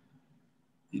 Horseman.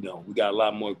 You know, we got a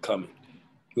lot more coming.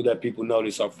 We let people know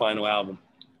this is our final album,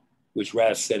 which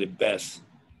Raz said it best.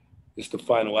 It's the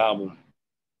final album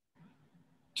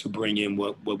to bring in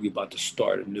what we about to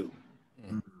start anew.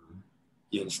 Mm-hmm.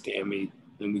 You understand me?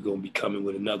 Then we're going to be coming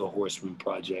with another Horseman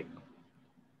project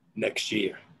next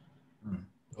year.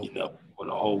 Mm-hmm. You know, on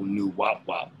a whole new wop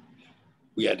wop.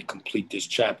 We had to complete this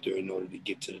chapter in order to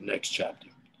get to the next chapter.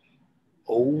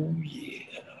 Oh,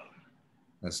 yeah.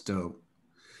 That's dope.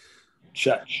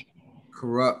 Church.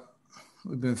 Kurupt.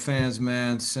 We've been fans,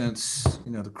 man, since,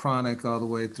 you know, the Chronic all the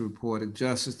way through Poetic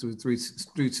Justice, through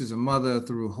Streets is a Mother,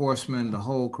 through Horseman, the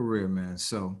whole career, man.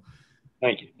 So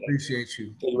thank you. Appreciate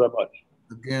you. Thank you very much.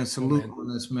 Again, salute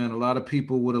on this, man. A lot of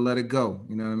people would have let it go,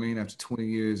 you know what I mean, after 20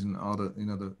 years and all the, you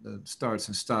know, the starts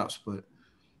and stops, but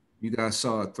you guys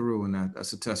saw it through, and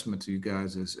that's a testament to you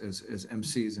guys as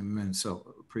MCs and men.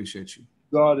 So appreciate you.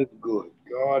 God is good.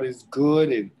 God is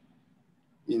good, and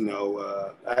you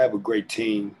know, I have a great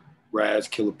team. Raz,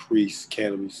 Killah Priest,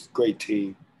 Canibus, great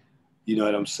team. You know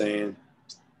what I'm saying?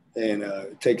 And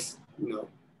it takes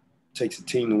a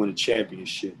team to win a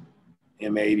championship.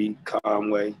 M80,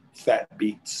 Conway, Fat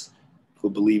Beats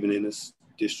for believing in us,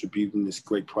 distributing this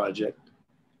great project.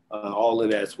 All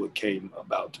of that's what came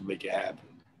about to make it happen.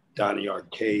 Donnie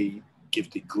Arcade,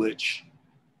 Gifted Glitch,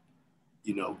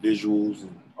 you know, visuals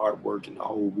and artwork and the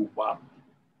whole whoop-wop.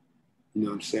 You know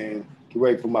what I'm saying? Get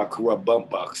ready for my Kurupt bump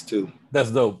box too. That's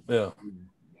dope, yeah.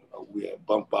 We have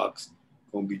bump box.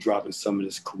 Gonna be dropping some of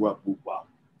this Kurupt whoop-wop.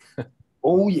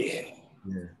 Oh yeah.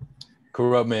 Yeah.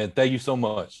 Kurupt, man, thank you so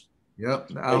much. Yep,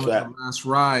 the album is The Last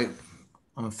Ride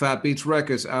on Fat Beats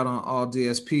Records, out on all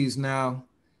DSPs now.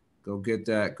 Go get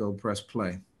that, go press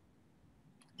play.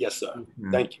 Yes, sir.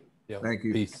 Thank you. Yep. Thank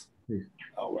you. Peace.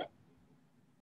 All right.